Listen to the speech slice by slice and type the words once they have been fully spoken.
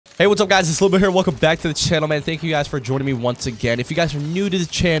Hey, what's up, guys? It's Lil here. Welcome back to the channel, man. Thank you guys for joining me once again. If you guys are new to the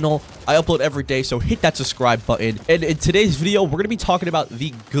channel, I upload every day, so hit that subscribe button. And in today's video, we're going to be talking about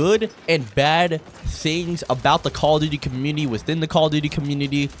the good and bad things about the Call of Duty community within the Call of Duty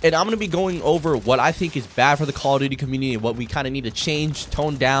community. And I'm going to be going over what I think is bad for the Call of Duty community and what we kind of need to change,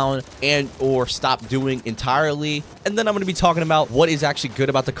 tone down, and or stop doing entirely. And then I'm going to be talking about what is actually good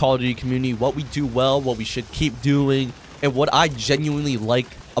about the Call of Duty community, what we do well, what we should keep doing, and what I genuinely like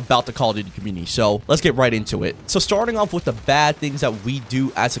about the Call of Duty community. So let's get right into it. So starting off with the bad things that we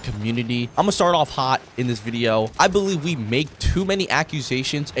do as a community, I'm gonna start off hot in this video. I believe we make too many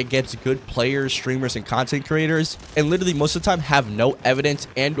accusations against good players, streamers, and content creators, and literally most of the time have no evidence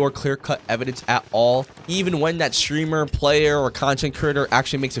and or clear-cut evidence at all. Even when that streamer, player, or content creator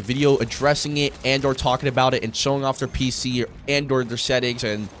actually makes a video addressing it and or talking about it and showing off their PC and or their settings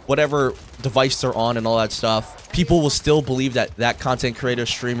and whatever device they're on and all that stuff, people will still believe that that content creator,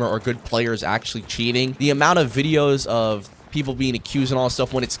 streamer, or good player is actually cheating. The amount of videos of people being accused and all that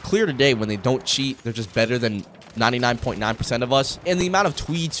stuff, when it's clear today when they don't cheat, they're just better than 99.9% of us. And the amount of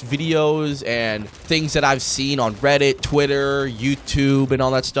tweets, videos, and things that I've seen on Reddit, Twitter, YouTube, and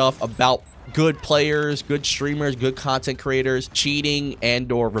all that stuff about good players, good streamers, good content creators cheating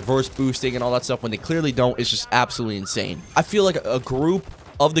and or reverse boosting and all that stuff when they clearly don't, is just absolutely insane. I feel like a group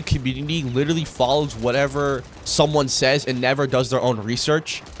of the community literally follows whatever someone says and never does their own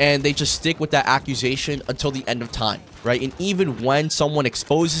research, and they just stick with that accusation until the end of time, right? And even when someone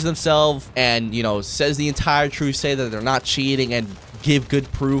exposes themselves and, you know, says the entire truth, say that they're not cheating and give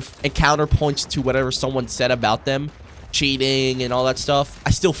good proof and counterpoints to whatever someone said about them cheating and all that stuff, I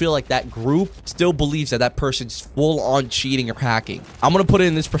still feel like that group still believes that that person's full on cheating or hacking. I'm gonna put it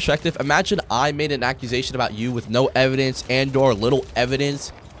in this perspective. Imagine I made an accusation about you with no evidence and or little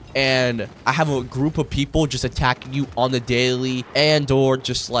evidence, and I have a group of people just attacking you on the daily and or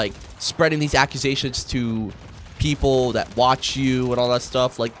just like spreading these accusations to people that watch you and all that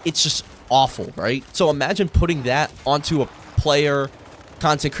stuff. Like, it's just awful, right? So imagine putting that onto a player,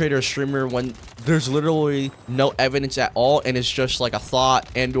 content creator, streamer, when there's literally no evidence at all, and it's just like a thought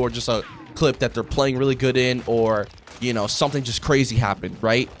and or just a clip that they're playing really good in, or, you know, something just crazy happened,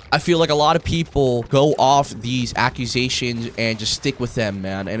 right? I feel like a lot of people go off these accusations and just stick with them,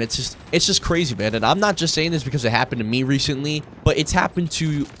 man, and it's just crazy, man. And I'm not just saying this because it happened to me recently, but it's happened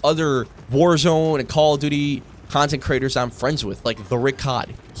to other Warzone and Call of Duty content creators I'm friends with, like the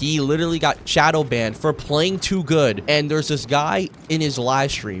COD. He literally got shadow banned for playing too good, and there's this guy in his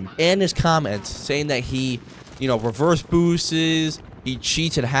live stream and his comments saying that he, you know, reverse boosts, he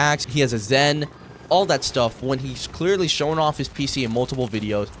cheats and hacks, he has a Zen, all that stuff, when he's clearly showing off his PC in multiple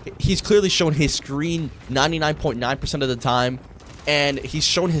videos. He's clearly shown his screen 99.9% of the time, and he's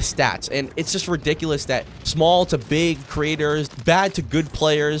shown his stats. And it's just ridiculous that small to big creators, bad to good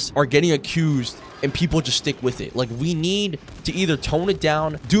players, are getting accused and people just stick with it. Like, we need to either tone it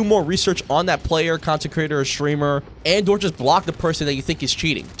down, do more research on that player, content creator, or streamer, and or just block the person that you think is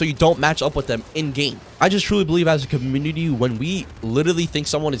cheating so you don't match up with them in game. I just truly believe as a community, when we literally think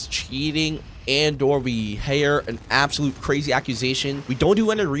someone is cheating and or we hear an absolute crazy accusation, we don't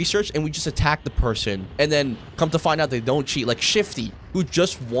do any research and we just attack the person, and then come to find out they don't cheat. Like Shifty, who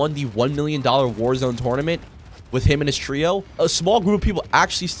just won the $1 million Warzone tournament with him and his trio. A small group of people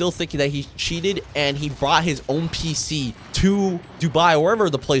actually still thinking that he cheated, and he brought his own PC to Dubai or wherever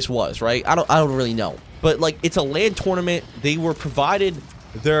the place was, right? I don't really know, but like, it's a LAN tournament. They were provided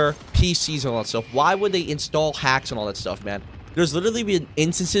their PCs and all that stuff. Why would they install hacks and all that stuff, man? There's literally been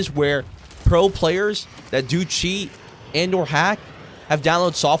instances where pro players that do cheat and or hack have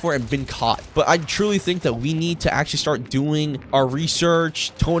downloaded software and been caught. But I truly think that we need to actually start doing our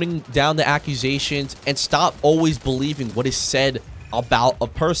research, toning down the accusations, and stop always believing what is said about a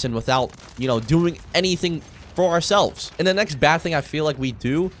person without, you know, doing anything for ourselves. And the next bad thing I feel like we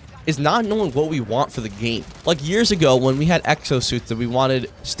do is not knowing what we want for the game. Like years ago when we had exosuits that we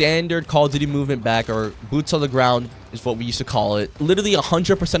wanted standard Call of Duty movement back, or boots on the ground is what we used to call it. Literally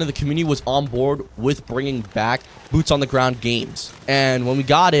 100% of the community was on board with bringing back boots on the ground games. And when we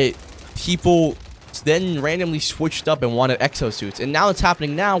got it, people then randomly switched up and wanted exosuits. And now it's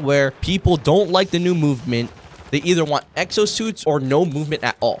happening now where people don't like the new movement. They either want exosuits or no movement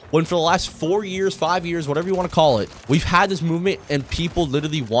at all. When for the last 4 years, 5 years, whatever you want to call it, we've had this movement and people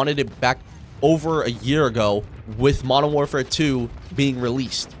literally wanted it back over a year ago with Modern Warfare 2 being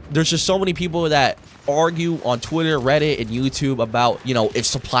released. There's just so many people that argue on Twitter, Reddit, and YouTube about, you know, if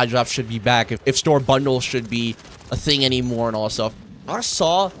supply drops should be back, if store bundles should be a thing anymore and all that stuff. I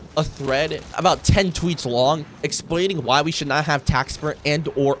saw a thread about 10 tweets long explaining why we should not have tax sprint and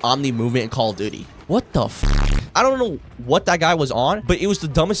or omni movement in Call of Duty. What the f? I don't know what that guy was on, but it was the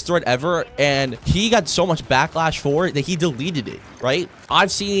dumbest thread ever, and he got so much backlash for it that he deleted it, right?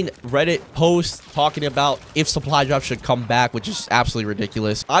 I've seen Reddit posts talking about if supply drops should come back, which is absolutely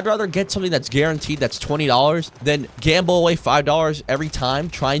ridiculous. I'd rather get something that's guaranteed that's $20 than gamble away $5 every time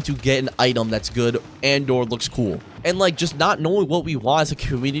trying to get an item that's good and or looks cool. And like, just not knowing what we want as a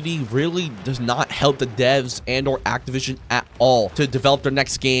community really does not help the devs and or Activision at all to develop their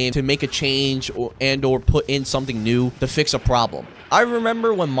next game, to make a change or put in something new to fix a problem. I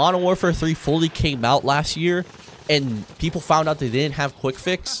remember when Modern Warfare 3 fully came out last year and people found out they didn't have quick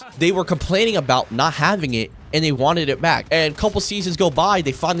fix. They were complaining about not having it and they wanted it back. And a couple seasons go by,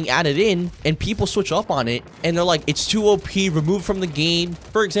 they finally add it in and people switch up on it and they're like, it's too OP, removed from the game.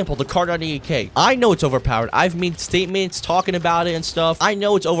 For example, the Kar 98K. I know it's overpowered. I've made statements talking about it and stuff. I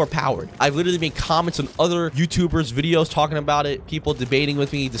know it's overpowered. I've literally made comments on other YouTubers' videos talking about it, people debating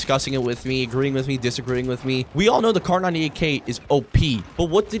with me, discussing it with me, agreeing with me, disagreeing with me. We all know the Kar 98K is OP, but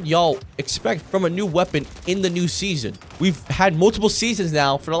what did y'all expect from a new weapon in the new season? We've had multiple seasons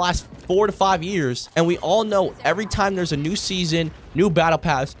now for the last 4 to 5 years, and we all know every time there's a new season, new battle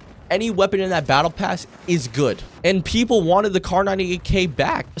pass, any weapon in that battle pass is good. And people wanted the Kar 98K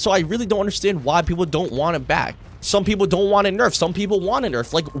back. So I really don't understand why people don't want it back. Some people don't want it nerfed. Some people want it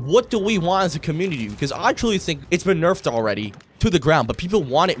nerfed. Like, what do we want as a community? Because I truly think it's been nerfed already to the ground, but people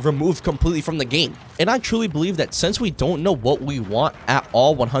want it removed completely from the game. And I truly believe that since we don't know what we want at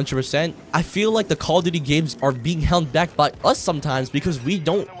all 100%, I feel like the Call of Duty games are being held back by us sometimes because we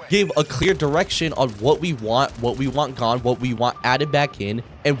don't give a clear direction on what we want gone, what we want added back in,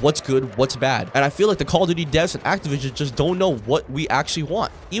 and what's good, what's bad. And I feel like the Call of Duty devs and Activision just don't know what we actually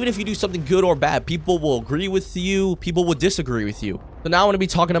want. Even if you do something good or bad, people will agree with you, people will disagree with you. So now I want to be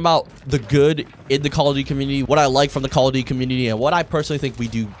talking about the good in the Call of Duty community, what I like from the Call of Duty community, and what I personally think we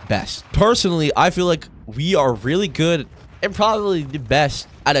do best. Personally, I feel like we are really good and probably the best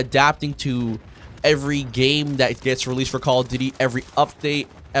at adapting to every game that gets released for Call of Duty, every update,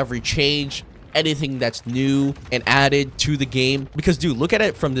 every change, anything that's new and added to the game. Because, dude, look at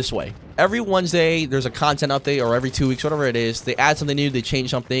it from this way. Every Wednesday, there's a content update, or every 2 weeks, whatever it is, they add something new, they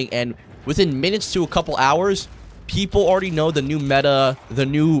change something, and within minutes to a couple hours, people already know the new meta, the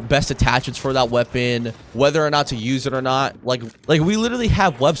new best attachments for that weapon, whether or not to use it or not. Like we literally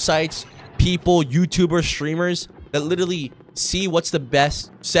have websites, people, YouTubers, streamers that literally see what's the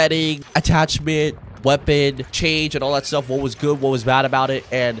best setting, attachment, weapon, change, and all that stuff, what was good, what was bad about it,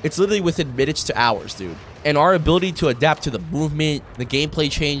 and it's literally within minutes to hours, dude. And our ability to adapt to the movement, the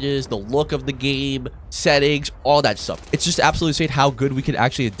gameplay changes, the look of the game, settings, all that stuff. It's just absolutely insane how good we can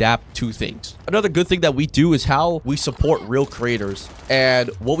actually adapt to things. Another good thing that we do is how we support real creators and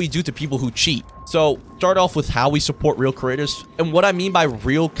what we do to people who cheat. So start off with how we support real creators. And what I mean by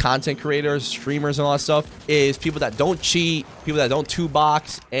real content creators, streamers, and all that stuff is people that don't cheat, people that don't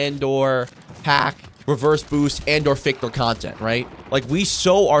 2-box and or hack, reverse boost, and or fake their content, right? Like, we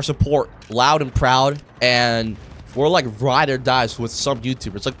show our support loud and proud, and we're like ride or dies with some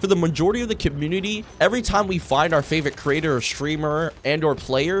YouTubers. Like, for the majority of the community, every time we find our favorite creator or streamer and or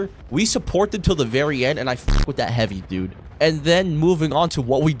player, we support them till the very end, and I fuck with that heavy, dude. And then moving on to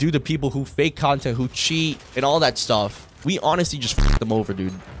what we do to people who fake content, who cheat, and all that stuff, we honestly just fuck them over,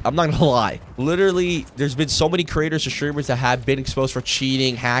 dude. I'm not gonna lie. Literally, there's been so many creators or streamers that have been exposed for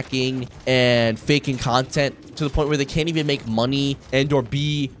cheating, hacking, and faking content to the point where they can't even make money and or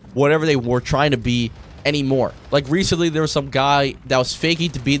be whatever they were trying to be anymore. Like, recently there was some guy that was faking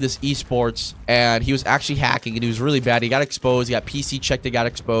to be this esports, and he was actually hacking, and he was really bad. He got exposed. He got PC checked. They got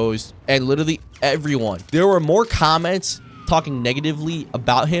exposed, and literally everyone, there were more comments talking negatively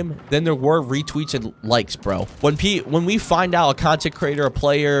about him than there were retweets and likes, bro. When we find out a content creator, a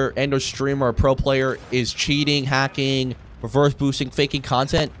player, and a streamer, a pro player is cheating, hacking, reverse boosting, faking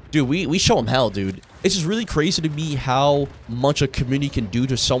content, dude, we show them hell, dude. It's just really crazy to me how much a community can do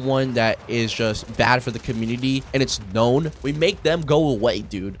to someone that is just bad for the community and it's known. We make them go away,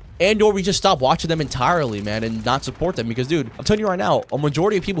 dude. And or we just stop watching them entirely, man, and not support them. Because, dude, I'm telling you right now, a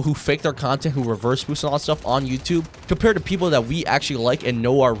majority of people who fake their content, who reverse boost and all that stuff on YouTube, compared to people that we actually like and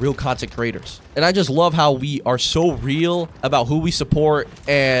know are real content creators. And I just love how we are so real about who we support,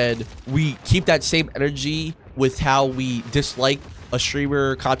 and we keep that same energy with how we dislike a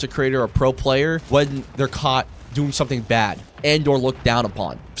streamer, content creator, or pro player when they're caught doing something bad and or looked down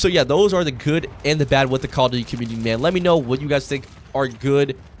upon. So yeah, those are the good and the bad with the Call of Duty community, man. Let me know what you guys think are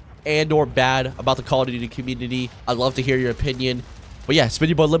good and or bad about the Call of Duty community. I'd love to hear your opinion. But yeah, it's been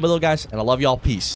your boy Limbo, guys, and I love y'all. Peace.